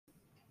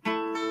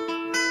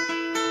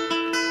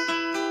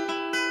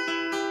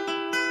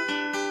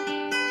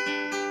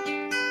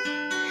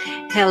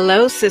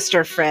Hello,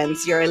 sister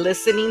friends. You're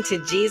listening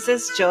to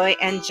Jesus, Joy,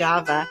 and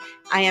Java.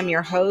 I am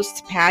your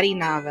host, Patty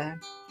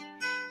Nava.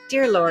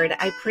 Dear Lord,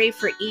 I pray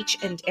for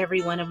each and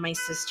every one of my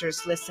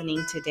sisters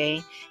listening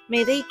today.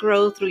 May they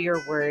grow through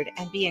your word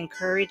and be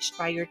encouraged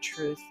by your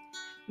truth.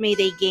 May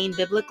they gain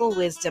biblical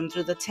wisdom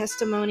through the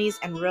testimonies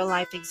and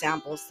real-life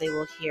examples they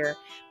will hear.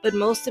 But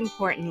most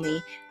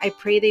importantly, I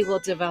pray they will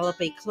develop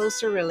a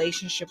closer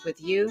relationship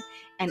with you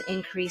and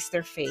increase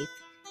their faith.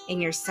 In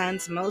your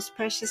Son's most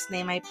precious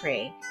name I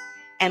pray.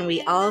 And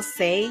we all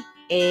say,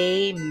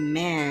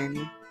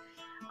 Amen.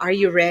 Are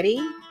you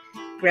ready?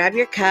 Grab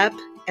your cup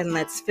and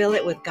let's fill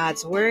it with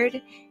God's word,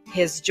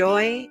 His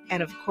joy,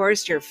 and of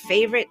course, your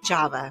favorite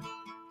Java.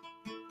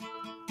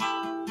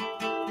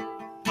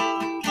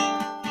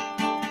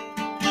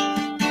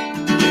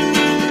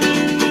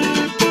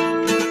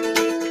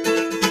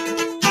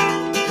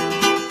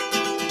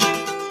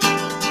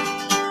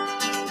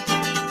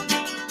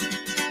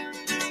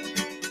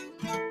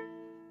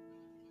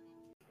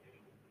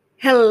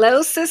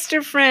 Hello,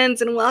 sister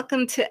friends, and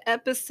welcome to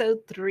episode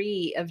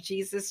 3 of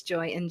Jesus,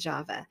 Joy, and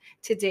Java.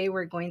 Today,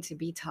 we're going to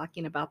be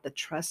talking about the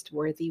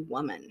trustworthy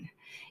woman.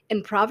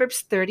 In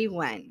Proverbs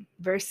 31,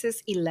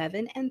 verses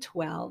 11 and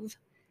 12,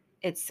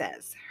 it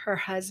says, "Her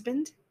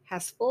husband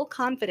has full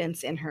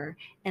confidence in her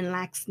and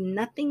lacks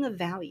nothing of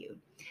value.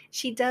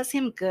 She does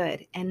him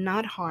good and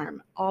not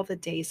harm all the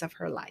days of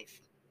her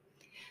life."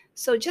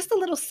 So, just a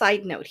little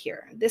side note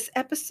here. This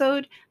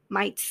episode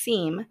might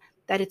seem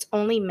that it's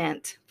only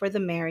meant for the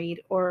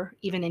married or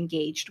even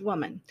engaged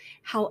woman.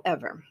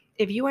 However,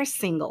 if you are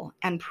single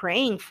and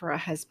praying for a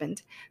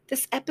husband,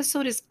 this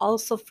episode is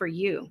also for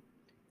you.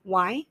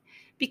 Why?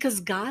 Because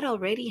God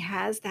already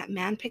has that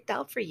man picked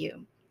out for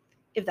you,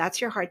 if that's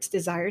your heart's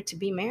desire to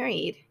be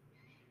married.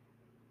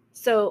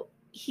 So,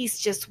 He's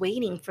just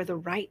waiting for the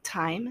right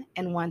time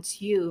and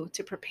wants you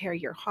to prepare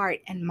your heart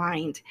and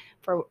mind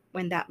for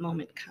when that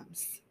moment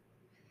comes.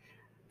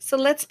 So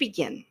let's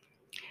begin.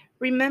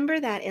 Remember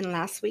that in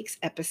last week's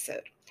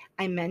episode,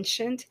 I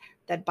mentioned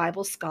that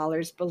Bible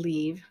scholars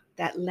believe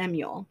that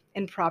Lemuel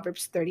in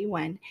Proverbs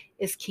 31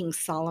 is King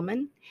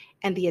Solomon,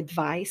 and the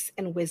advice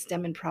and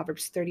wisdom in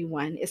Proverbs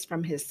 31 is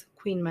from his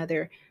queen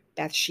mother,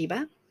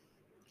 Bathsheba.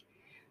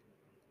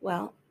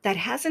 Well, that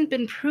hasn't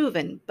been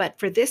proven, but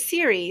for this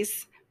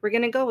series, we're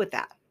going to go with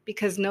that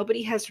because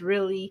nobody has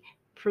really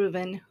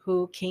proven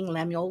who King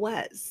Lemuel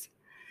was.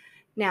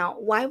 Now,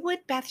 why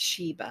would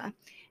Bathsheba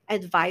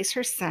advise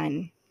her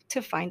son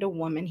to find a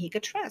woman he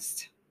could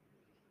trust?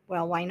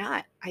 Well, why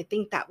not? I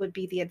think that would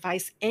be the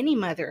advice any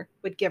mother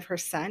would give her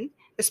son,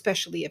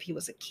 especially if he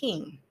was a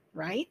king,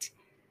 right?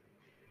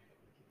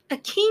 A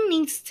king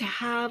needs to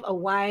have a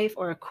wife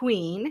or a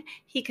queen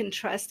he can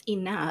trust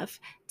enough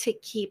to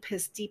keep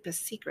his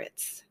deepest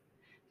secrets.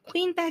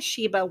 Queen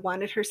Bathsheba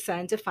wanted her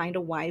son to find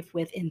a wife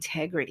with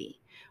integrity,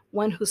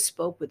 one who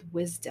spoke with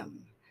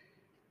wisdom.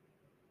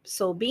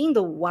 So, being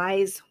the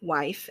wise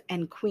wife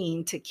and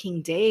queen to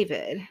King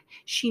David,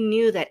 she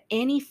knew that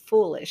any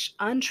foolish,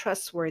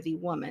 untrustworthy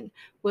woman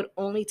would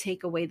only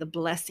take away the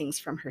blessings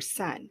from her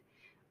son,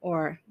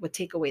 or would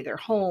take away their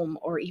home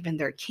or even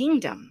their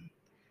kingdom.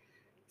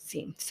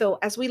 See, so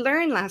as we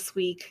learned last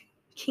week,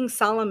 King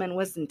Solomon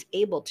wasn't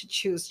able to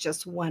choose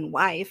just one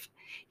wife.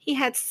 He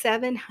had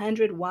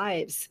 700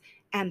 wives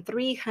and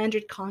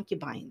 300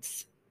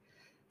 concubines.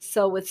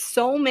 So, with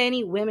so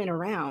many women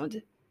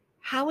around,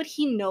 how would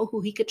he know who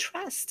he could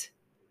trust?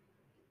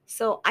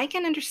 So, I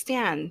can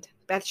understand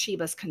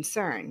Bathsheba's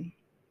concern.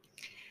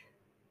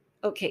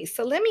 Okay,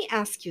 so let me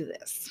ask you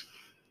this.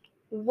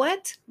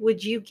 What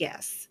would you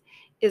guess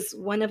is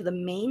one of the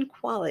main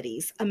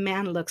qualities a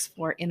man looks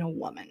for in a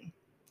woman?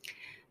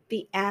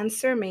 The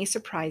answer may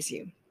surprise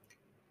you.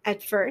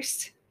 At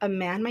first, a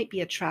man might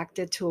be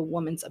attracted to a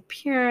woman's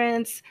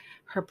appearance,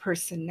 her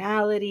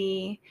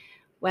personality.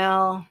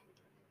 Well,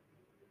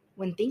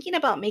 when thinking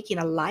about making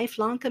a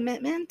lifelong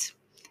commitment,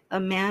 a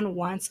man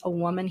wants a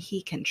woman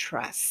he can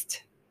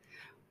trust.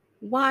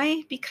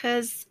 Why?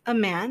 Because a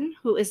man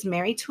who is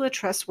married to a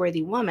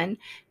trustworthy woman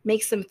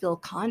makes him feel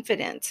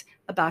confident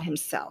about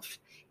himself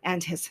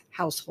and his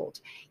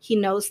household. He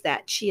knows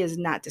that she is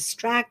not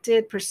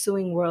distracted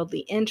pursuing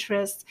worldly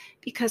interests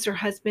because her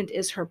husband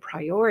is her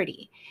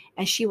priority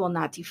and she will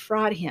not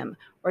defraud him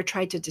or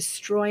try to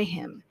destroy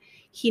him.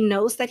 He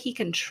knows that he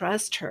can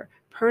trust her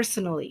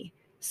personally,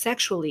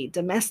 sexually,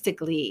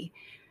 domestically,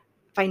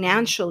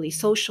 financially,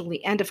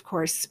 socially, and of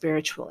course,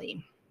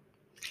 spiritually.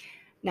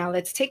 Now,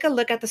 let's take a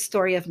look at the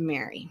story of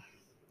Mary.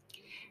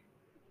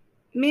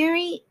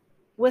 Mary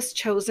was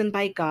chosen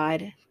by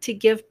God to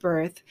give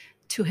birth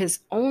to his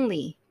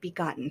only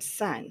begotten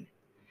son.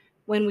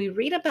 When we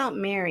read about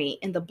Mary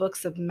in the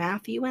books of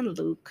Matthew and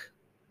Luke,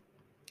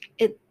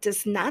 it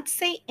does not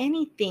say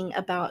anything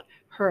about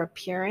her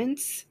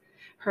appearance,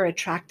 her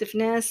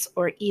attractiveness,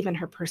 or even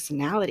her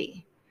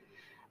personality.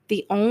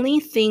 The only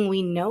thing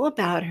we know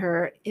about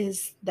her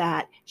is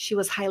that she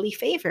was highly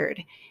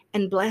favored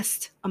and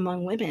blessed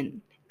among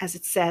women, as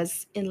it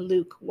says in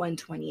Luke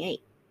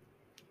 1:28.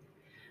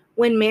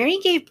 When Mary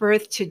gave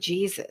birth to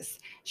Jesus,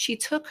 she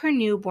took her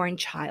newborn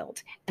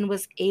child and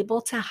was able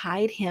to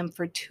hide him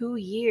for 2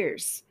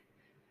 years.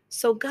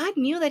 So God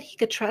knew that he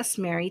could trust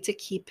Mary to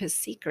keep his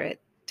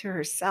secret to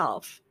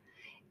herself,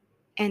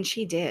 and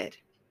she did.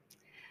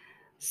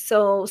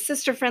 So,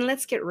 sister friend,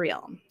 let's get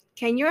real.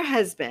 Can your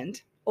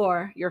husband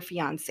or your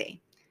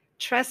fiance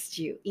trust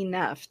you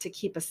enough to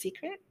keep a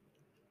secret?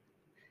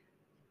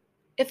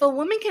 If a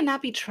woman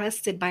cannot be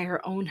trusted by her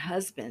own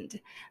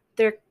husband,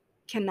 there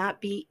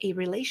cannot be a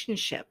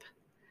relationship.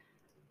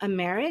 A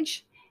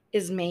marriage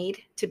is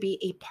made to be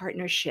a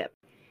partnership,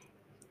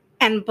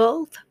 and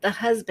both the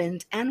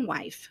husband and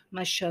wife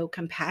must show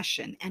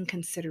compassion and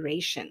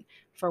consideration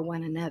for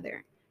one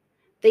another.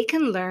 They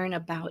can learn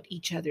about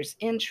each other's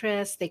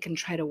interests, they can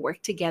try to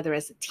work together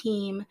as a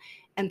team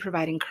and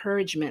provide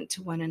encouragement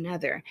to one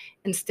another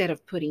instead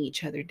of putting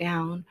each other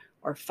down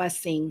or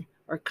fussing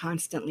or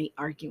constantly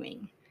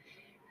arguing.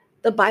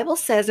 The Bible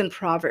says in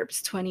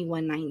Proverbs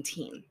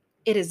 21:19,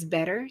 it is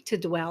better to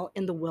dwell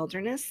in the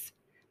wilderness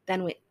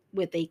than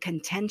with a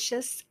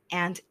contentious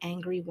and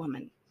angry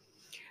woman.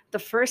 The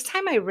first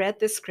time I read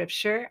this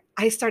scripture,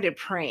 I started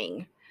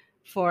praying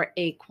for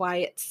a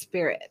quiet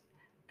spirit.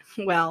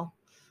 Well,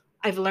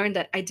 I've learned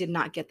that I did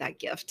not get that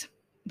gift,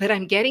 but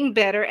I'm getting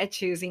better at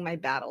choosing my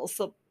battles.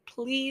 So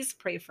please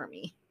pray for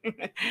me.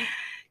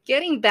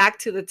 Getting back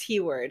to the T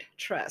word,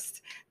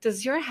 trust.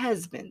 Does your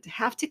husband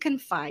have to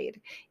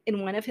confide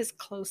in one of his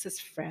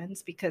closest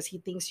friends because he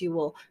thinks you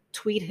will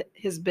tweet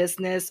his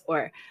business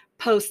or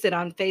post it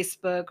on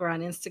Facebook or on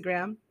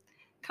Instagram?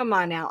 Come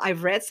on now.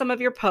 I've read some of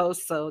your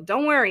posts, so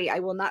don't worry. I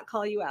will not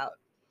call you out.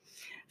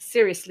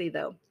 Seriously,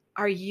 though,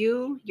 are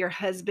you your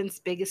husband's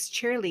biggest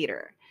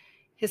cheerleader,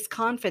 his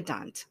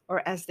confidant,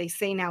 or as they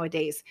say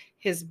nowadays,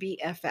 his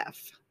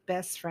BFF,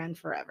 best friend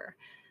forever?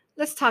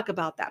 Let's talk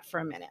about that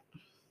for a minute.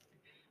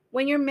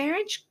 When your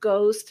marriage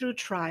goes through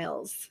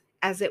trials,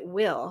 as it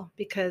will,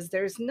 because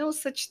there's no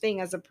such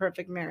thing as a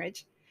perfect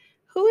marriage,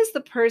 who is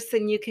the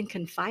person you can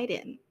confide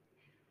in?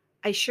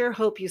 I sure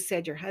hope you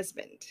said your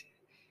husband.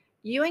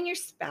 You and your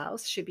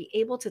spouse should be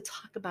able to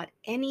talk about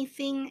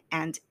anything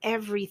and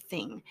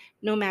everything,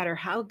 no matter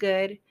how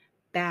good,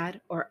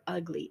 bad, or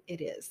ugly it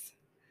is.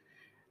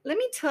 Let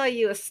me tell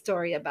you a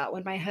story about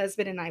when my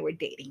husband and I were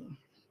dating.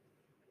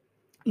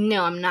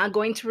 No, I'm not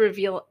going to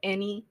reveal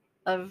any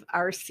of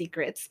our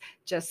secrets,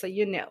 just so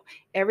you know.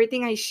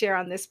 Everything I share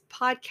on this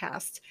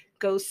podcast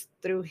goes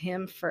through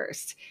him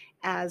first.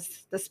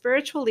 As the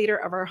spiritual leader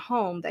of our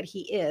home that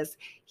he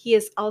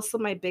is also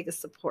my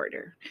biggest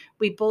supporter.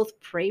 We both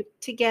pray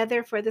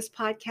together for this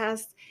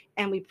podcast,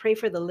 and we pray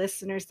for the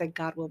listeners that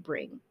God will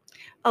bring.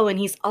 Oh, and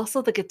he's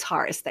also the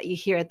guitarist that you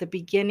hear at the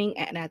beginning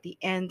and at the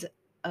end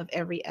of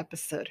every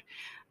episode.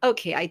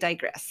 Okay, I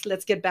digress.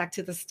 Let's get back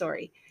to the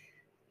story.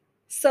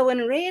 So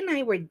when Ray and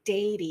I were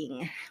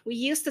dating, we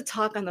used to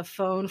talk on the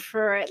phone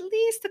for at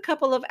least a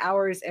couple of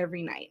hours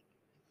every night.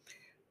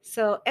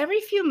 So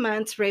every few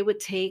months, Ray would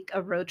take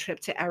a road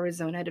trip to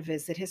Arizona to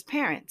visit his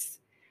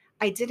parents.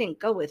 I didn't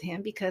go with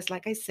him because,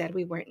 like I said,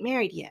 we weren't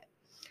married yet.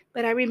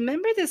 But I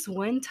remember this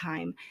one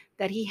time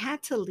that he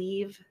had to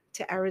leave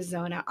to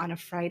Arizona on a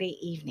Friday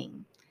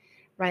evening,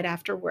 right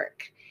after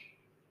work.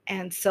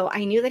 And so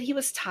I knew that he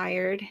was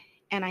tired,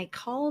 and I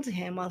called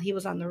him while he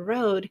was on the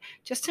road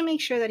just to make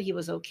sure that he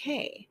was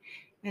okay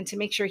and to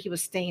make sure he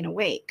was staying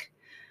awake.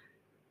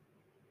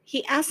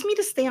 He asked me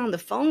to stay on the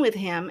phone with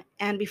him,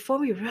 and before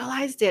we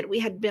realized it, we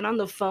had been on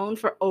the phone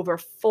for over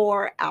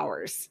 4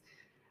 hours.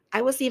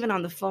 I was even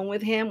on the phone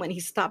with him when he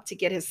stopped to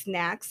get his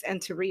snacks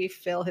and to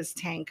refill his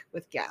tank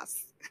with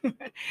gas.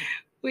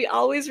 We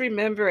always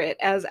remember it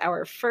as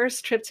our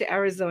first trip to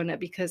Arizona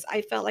because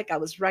I felt like I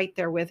was right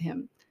there with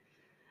him.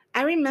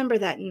 I remember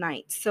that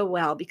night so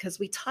well because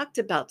we talked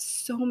about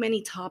so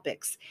many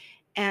topics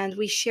and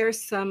we shared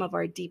some of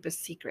our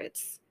deepest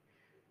secrets.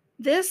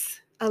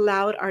 This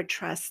allowed our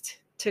trust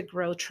to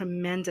grow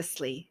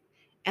tremendously,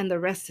 and the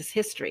rest is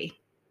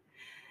history.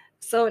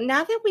 So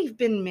now that we've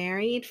been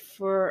married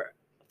for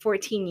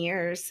 14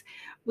 years,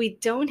 we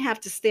don't have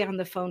to stay on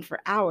the phone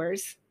for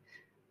hours.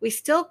 We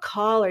still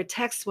call or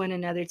text one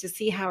another to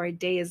see how our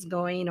day is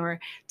going or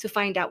to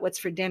find out what's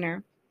for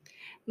dinner.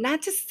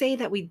 Not to say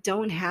that we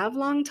don't have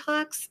long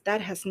talks,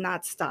 that has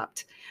not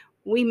stopped.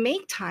 We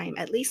make time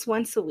at least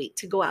once a week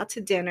to go out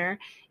to dinner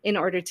in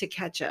order to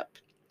catch up.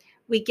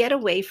 We get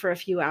away for a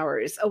few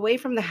hours, away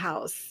from the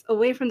house,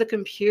 away from the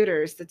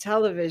computers, the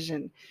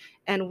television,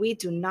 and we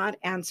do not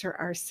answer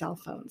our cell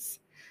phones.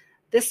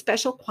 This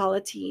special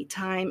quality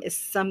time is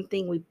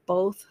something we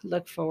both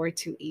look forward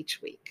to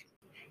each week.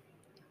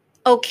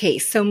 Okay,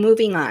 so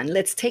moving on,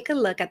 let's take a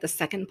look at the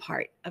second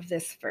part of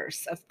this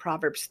verse of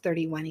Proverbs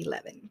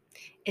 31:11.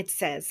 It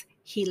says,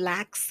 "He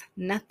lacks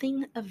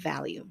nothing of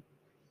value."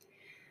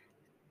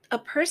 A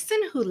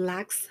person who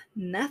lacks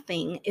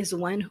nothing is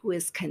one who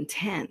is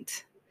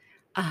content.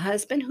 A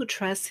husband who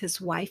trusts his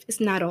wife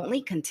is not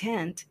only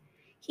content,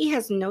 he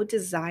has no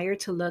desire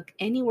to look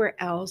anywhere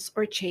else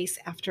or chase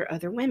after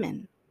other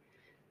women.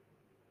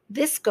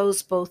 This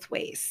goes both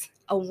ways.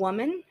 A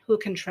woman who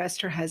can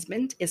trust her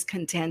husband is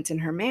content in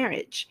her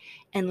marriage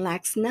and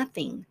lacks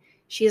nothing.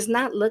 She is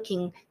not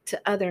looking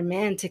to other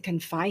men to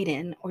confide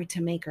in or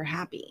to make her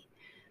happy.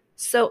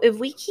 So if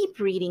we keep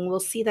reading,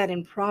 we'll see that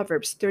in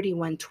Proverbs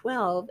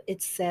 31:12,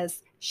 it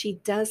says, she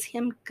does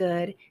him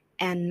good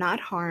and not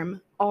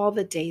harm all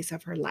the days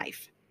of her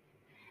life.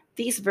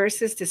 These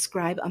verses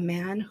describe a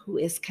man who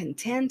is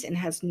content and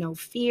has no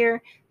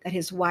fear that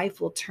his wife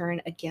will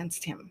turn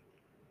against him.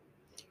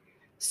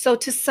 So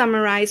to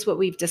summarize what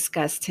we've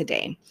discussed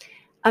today,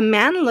 a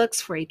man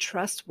looks for a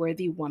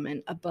trustworthy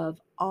woman above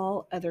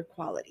all other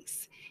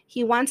qualities.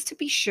 He wants to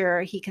be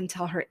sure he can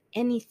tell her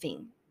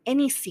anything,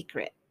 any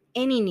secret,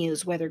 any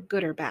news, whether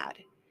good or bad.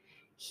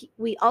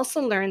 We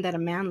also learned that a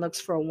man looks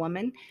for a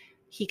woman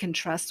he can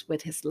trust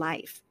with his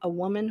life, a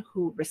woman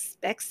who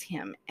respects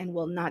him and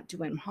will not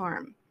do him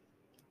harm.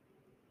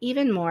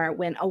 Even more,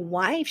 when a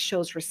wife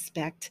shows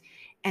respect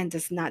and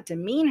does not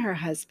demean her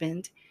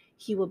husband,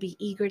 he will be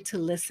eager to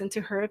listen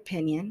to her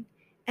opinion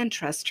and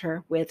trust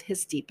her with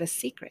his deepest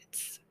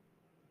secrets.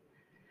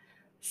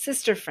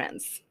 Sister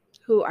friends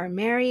who are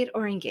married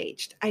or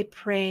engaged, I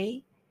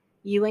pray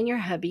you and your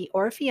hubby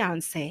or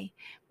fiance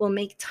will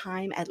make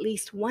time at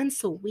least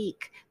once a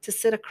week to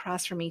sit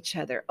across from each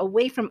other,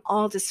 away from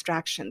all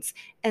distractions,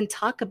 and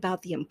talk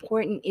about the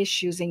important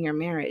issues in your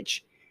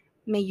marriage.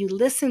 May you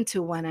listen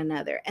to one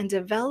another and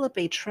develop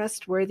a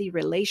trustworthy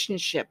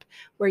relationship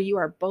where you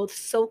are both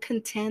so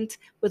content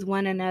with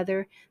one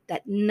another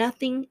that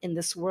nothing in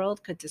this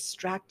world could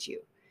distract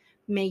you.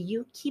 May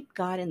you keep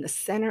God in the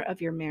center of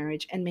your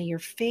marriage, and may your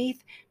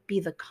faith be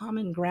the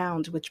common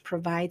ground which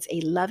provides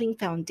a loving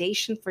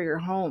foundation for your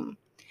home.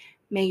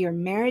 May your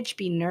marriage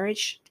be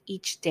nourished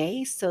each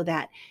day so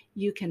that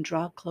you can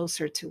draw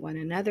closer to one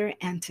another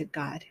and to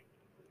God.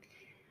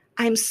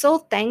 I'm so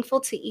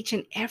thankful to each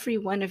and every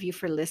one of you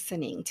for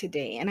listening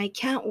today, and I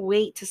can't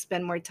wait to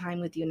spend more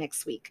time with you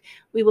next week.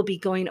 We will be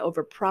going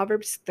over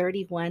Proverbs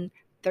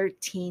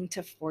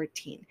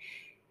 31:13-14.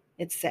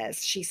 It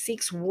says, she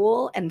seeks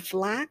wool and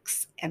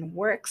flax and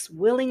works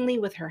willingly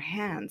with her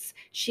hands.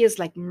 She is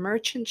like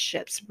merchant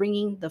ships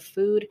bringing the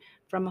food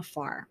from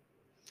afar.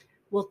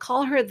 We'll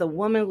call her the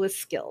woman with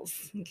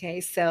skills.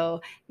 Okay, so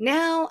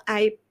now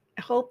I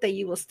hope that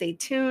you will stay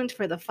tuned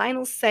for the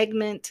final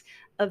segment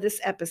of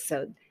this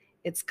episode.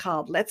 It's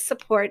called Let's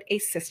Support a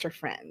Sister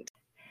Friend.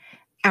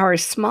 Our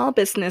small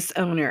business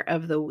owner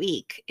of the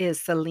week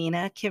is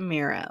Selena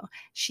Camero.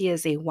 She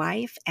is a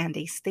wife and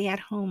a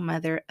stay-at-home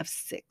mother of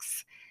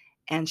 6,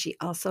 and she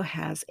also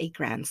has a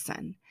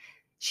grandson.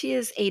 She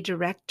is a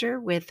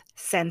director with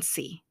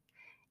Scentsy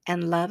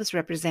and loves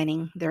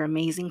representing their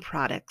amazing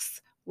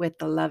products with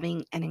the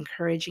loving and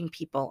encouraging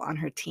people on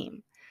her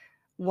team.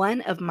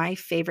 One of my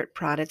favorite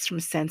products from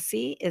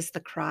Scentsy is the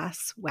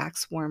Cross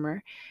Wax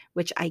Warmer,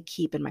 which I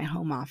keep in my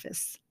home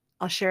office.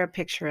 I'll share a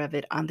picture of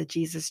it on the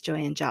Jesus,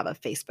 Joy, and Java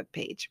Facebook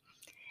page.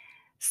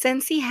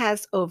 Scentsy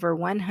has over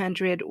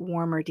 100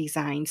 warmer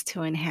designs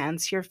to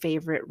enhance your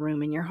favorite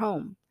room in your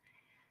home.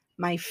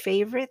 My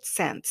favorite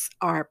scents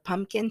are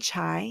pumpkin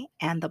chai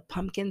and the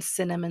pumpkin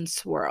cinnamon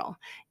swirl.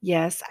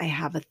 Yes, I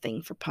have a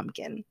thing for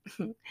pumpkin.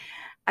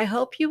 I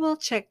hope you will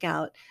check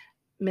out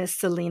Miss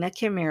Selena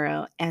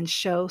Camero and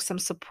show some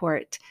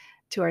support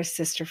to our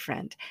sister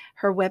friend.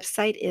 Her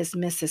website is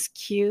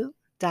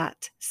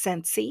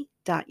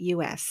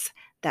mrsq.scentsy.us.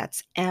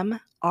 That's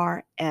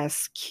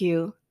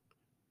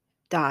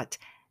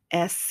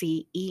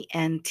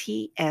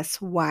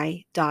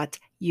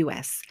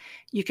mrsq.scentsy.us.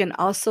 You can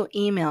also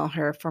email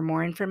her for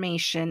more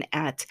information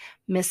at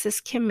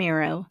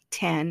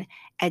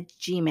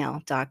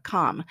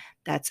mrsquimiro10@gmail.com.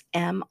 That's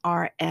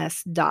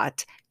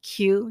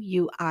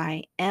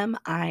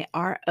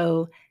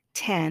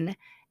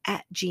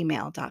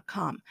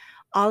mrs.quimiro10@gmail.com.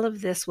 All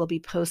of this will be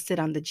posted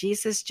on the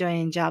Jesus, Joy,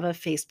 and Java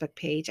Facebook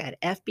page at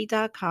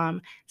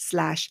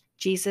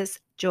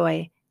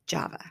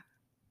fb.com/JesusJoyJava.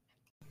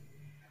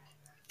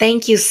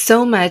 Thank you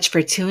so much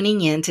for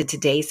tuning in to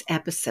today's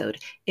episode.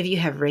 If you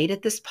have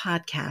rated this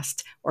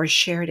podcast or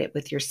shared it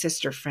with your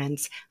sister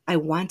friends, I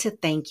want to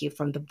thank you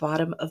from the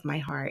bottom of my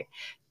heart.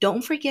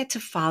 Don't forget to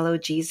follow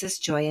Jesus,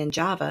 Joy, and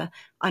Java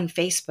on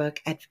Facebook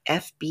at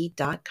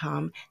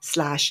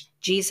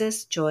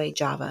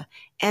fb.com/JesusJoyJava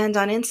and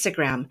on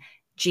Instagram,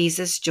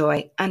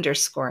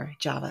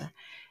 JesusJoy_Java.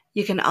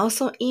 You can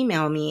also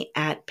email me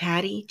at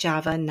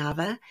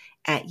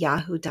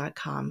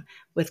pattyjavanava@yahoo.com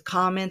with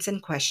comments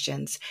and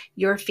questions.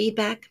 Your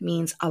feedback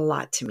means a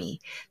lot to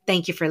me.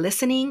 Thank you for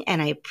listening, and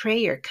I pray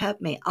your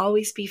cup may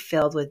always be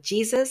filled with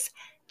Jesus,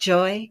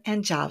 joy,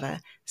 and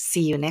Java.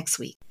 See you next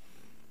week.